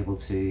to be able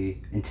to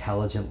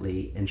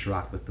intelligently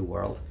interact with the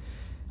world.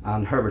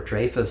 And Herbert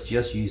Dreyfus,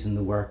 just using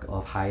the work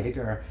of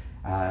Heidegger,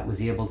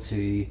 was able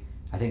to,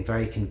 I think,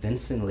 very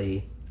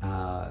convincingly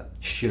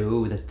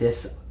show that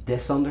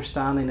this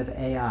understanding of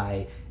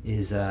AI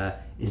is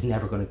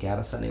never going to get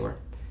us anywhere,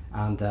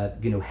 and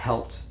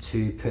helped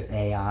to put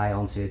AI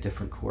onto a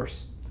different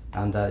course,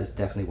 and it's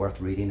definitely worth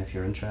reading if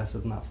you're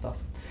interested in that stuff.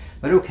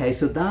 But okay,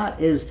 so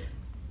that is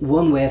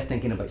one way of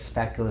thinking about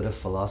speculative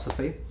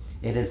philosophy.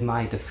 It is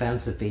my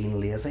defense of being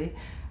lazy,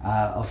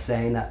 of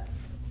saying that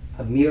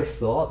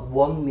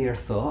one mere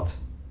thought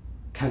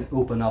can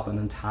open up an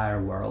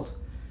entire world.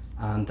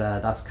 And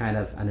that's kind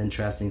of an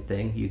interesting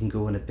thing. You can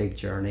go on a big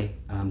journey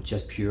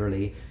just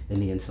purely in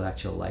the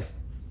intellectual life.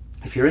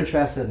 If you're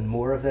interested in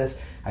more of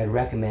this, I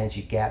recommend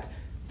you get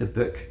the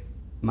book,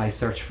 My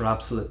Search for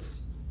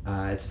Absolutes.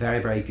 It's very,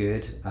 very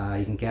good.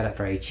 You can get it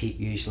very cheap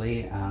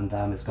usually, and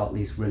it's got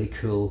these really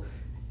cool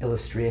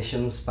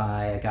illustrations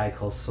by a guy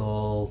called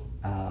Saul,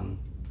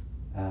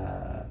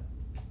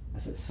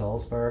 is it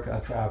Salzburg?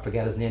 I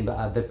forget his name,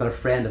 but a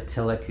friend of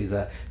Tillich who's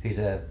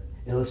a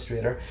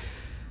illustrator.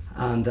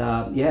 And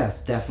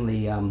it's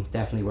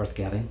definitely worth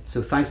getting.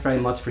 So thanks very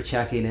much for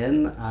checking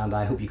in, and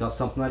I hope you got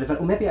something out of it.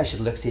 Or maybe I should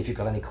look, see if you've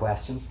got any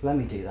questions. Let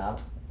me do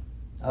that.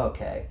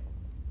 Okay.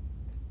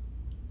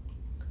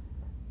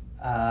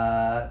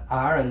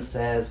 Aaron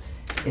says,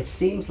 it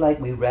seems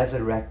like we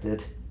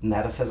resurrected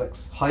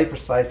metaphysics. How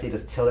precisely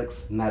does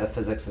Tillich's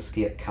metaphysics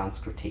escape Kant's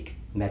critique?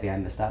 Maybe I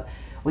missed that.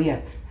 Well,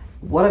 yeah.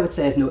 What I would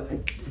say is, no,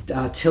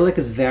 Tillich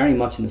is very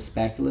much in the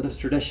speculative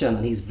tradition,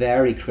 and he's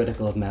very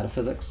critical of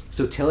metaphysics.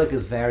 So Tillich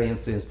is very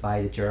influenced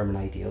by the German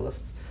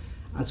idealists.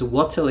 And so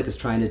what Tillich is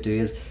trying to do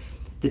is,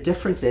 the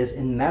difference is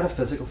in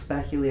metaphysical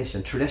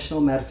speculation,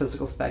 traditional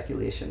metaphysical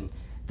speculation,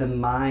 the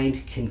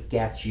mind can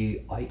get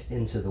you out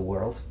into the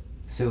world.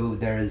 So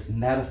there is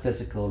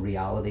metaphysical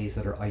realities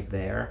that are out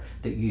there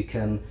that you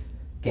can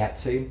get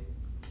to.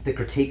 The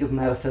critique of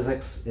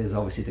metaphysics is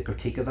obviously the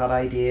critique of that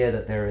idea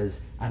that there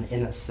is an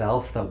in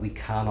itself that we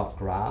cannot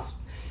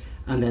grasp.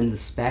 And then the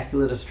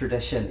speculative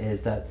tradition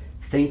is that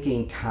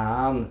thinking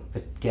can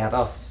get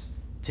us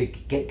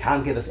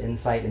can give us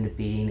insight into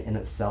being in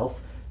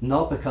itself,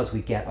 not because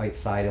we get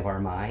outside of our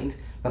mind,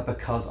 but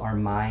because our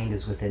mind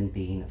is within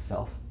being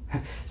itself.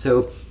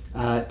 So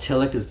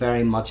Tillich is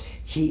very much,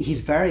 he's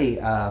very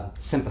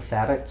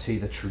sympathetic to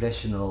the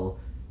traditional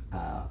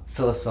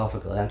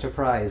philosophical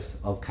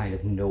enterprise of kind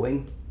of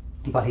knowing,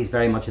 but he's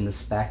very much in the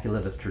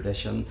speculative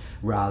tradition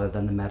rather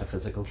than the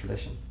metaphysical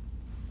tradition.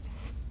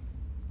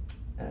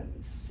 Let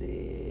me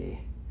see.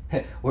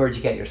 Where'd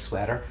you get your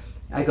sweater?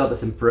 I got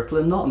this in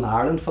Brooklyn, not in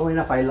Ireland. Funnily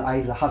enough,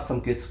 I have some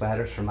good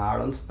sweaters from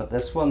Ireland, but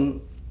this one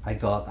I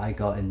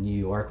got in New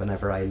York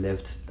whenever I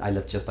lived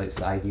just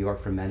outside New York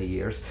for many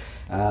years,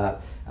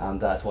 and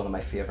that's one of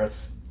my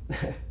favorites.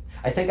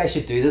 I think I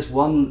should do this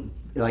one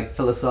like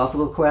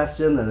philosophical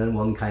question and then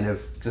one kind of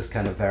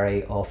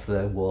very off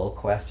the wall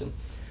question.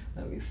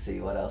 Let me see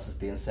what else is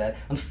being said.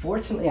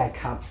 Unfortunately, I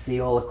can't see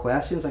all the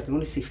questions. I can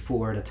only see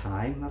 4 at a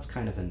time. That's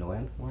kind of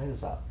annoying. Why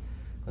is that?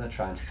 I'm going to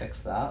try and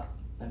fix that.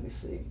 Let me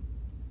see.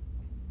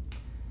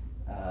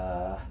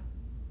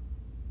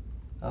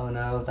 Oh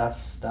no,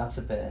 that's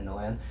a bit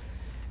annoying.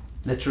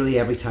 Literally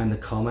every time the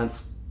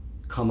comments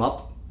come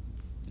up,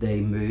 they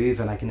move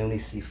and I can only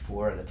see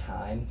 4 at a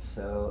time.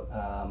 So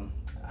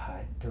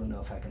I don't know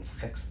if I can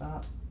fix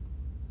that.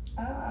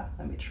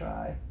 Let me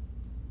try.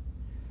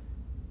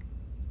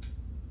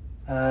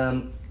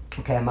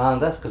 Okay,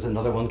 Amanda, because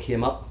another one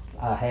came up.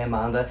 Hey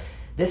Amanda,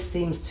 this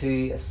seems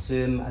to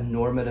assume a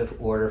normative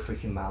order for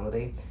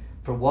humanity.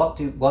 For what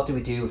do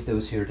we do with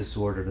those who are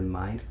disordered in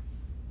mind?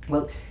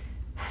 Well,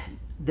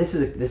 this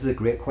is a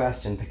great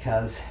question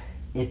because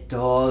it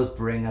does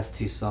bring us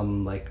to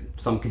some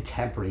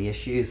contemporary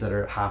issues that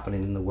are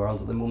happening in the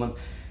world at the moment.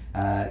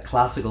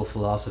 Classical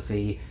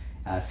philosophy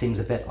seems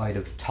a bit out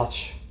of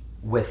touch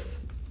with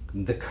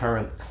the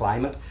current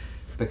climate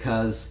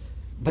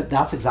but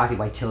that's exactly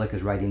why Tillich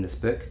is writing this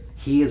book.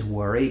 He is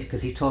worried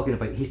because he's talking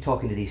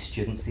to these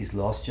students, these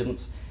law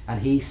students,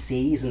 and he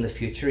sees in the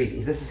future.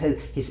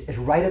 He's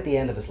right at the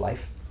end of his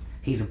life.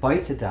 He's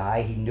about to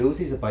die. He knows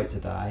he's about to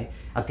die.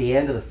 At the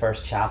end of the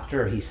first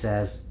chapter, he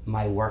says,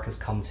 "My work has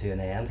come to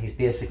an end." He's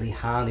basically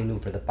handing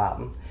over the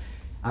baton.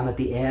 And at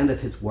the end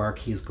of his work,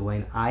 he's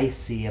going, I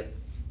see a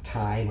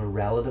time where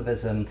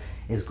relativism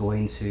is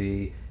going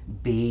to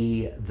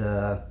be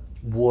the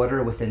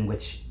water within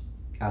which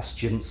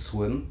students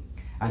swim.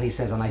 And he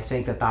says, and I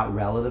think that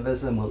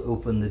relativism will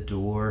open the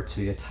door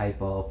to a type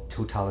of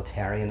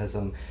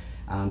totalitarianism.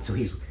 And so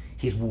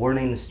he's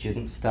warning the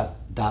students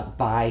that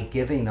by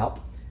giving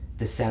up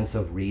the sense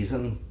of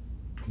reason,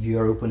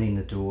 you're opening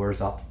the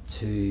doors up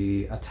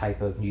to a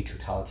type of new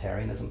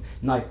totalitarianism.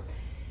 Now,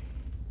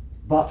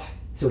 but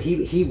so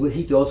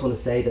he does want to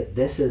say that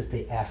this is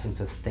the essence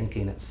of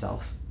thinking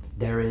itself.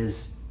 There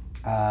is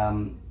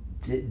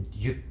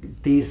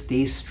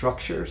these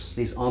structures,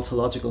 these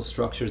ontological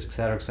structures,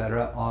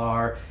 etc.,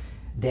 are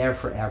there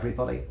for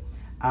everybody.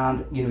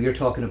 And you're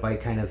talking about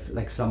kind of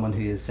like someone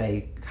who has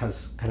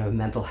kind of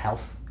mental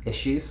health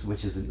issues,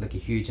 which is like a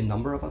huge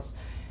number of us.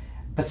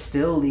 But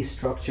still, these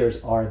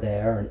structures are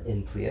there and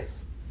in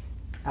place.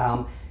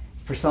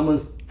 For someone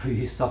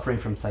who's suffering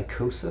from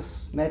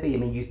psychosis, maybe,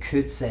 you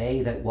could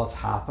say that what's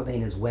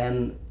happening is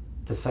when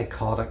the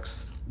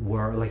psychotics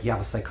were, like you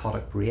have a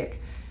psychotic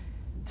break,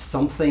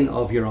 something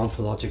of your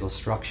ontological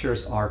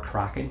structures are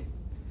cracking,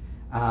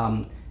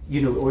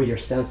 or your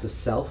sense of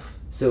self.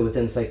 So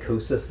within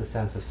psychosis, the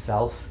sense of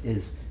self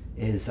is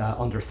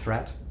under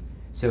threat.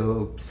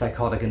 So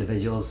psychotic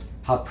individuals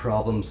have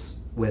problems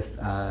with,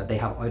 they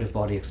have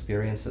out-of-body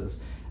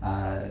experiences,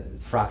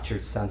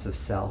 fractured sense of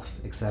self,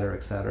 etc.,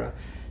 etc.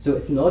 So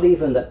it's not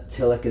even that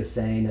Tillich is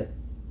saying that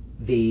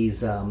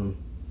these, I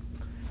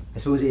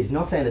suppose he's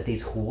not saying that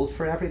these hold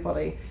for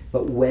everybody,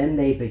 but when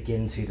they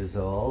begin to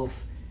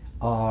dissolve,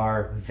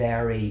 our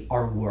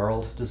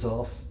world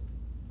dissolves.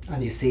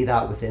 And you see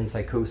that within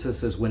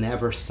psychosis is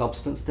whenever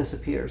substance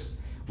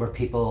disappears, where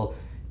people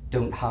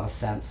don't have a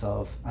sense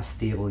of a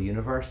stable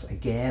universe.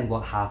 Again,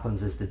 what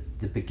happens is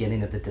the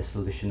beginning of the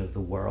dissolution of the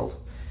world.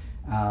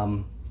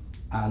 So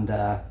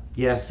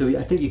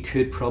I think you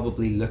could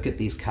probably look at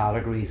these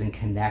categories and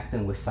connect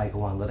them with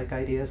psychoanalytic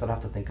ideas. I'd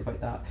have to think about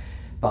that.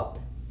 But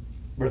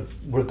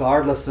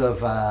regardless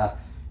of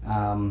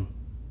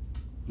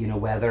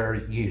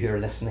whether you who are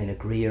listening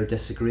agree or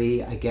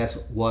disagree, I guess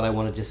what I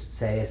want to just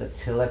say is that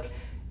Tillich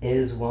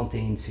is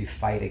wanting to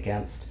fight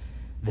against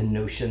the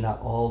notion that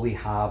all we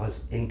have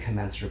is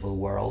incommensurable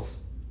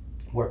worlds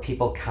where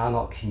people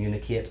cannot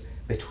communicate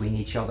between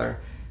each other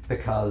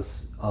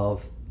because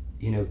of,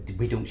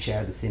 we don't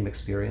share the same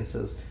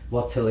experiences.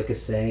 What Tillich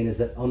is saying is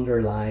that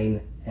underlying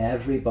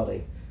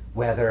everybody,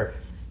 whether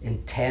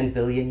in 10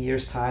 billion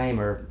years time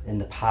or in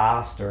the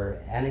past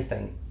or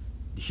anything,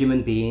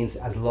 human beings,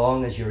 as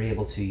long as you're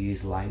able to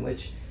use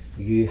language,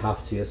 you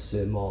have to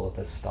assume all of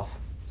this stuff.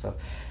 So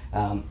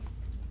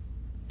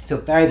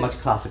very much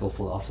classical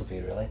philosophy,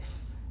 really.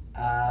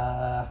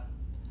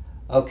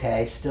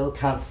 Okay, still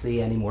can't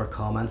see any more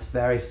comments.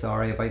 Very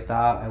sorry about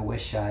that. I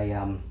wish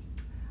I'll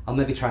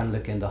maybe try and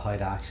look into how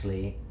to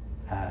actually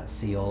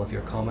see all of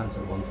your comments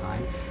at one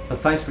time. But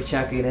thanks for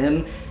checking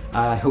in.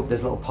 I hope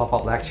this little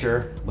pop-up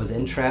lecture was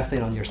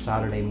interesting on your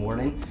Saturday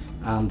morning,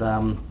 and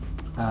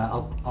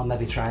I'll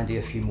maybe try and do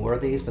a few more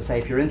of these. But say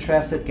if you're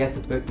interested, get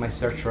the book My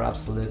Search for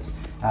Absolutes.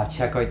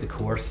 Check out the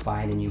course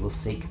Find and You Will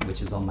Seek,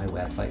 which is on my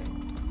website.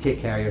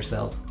 Take care of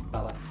yourselves.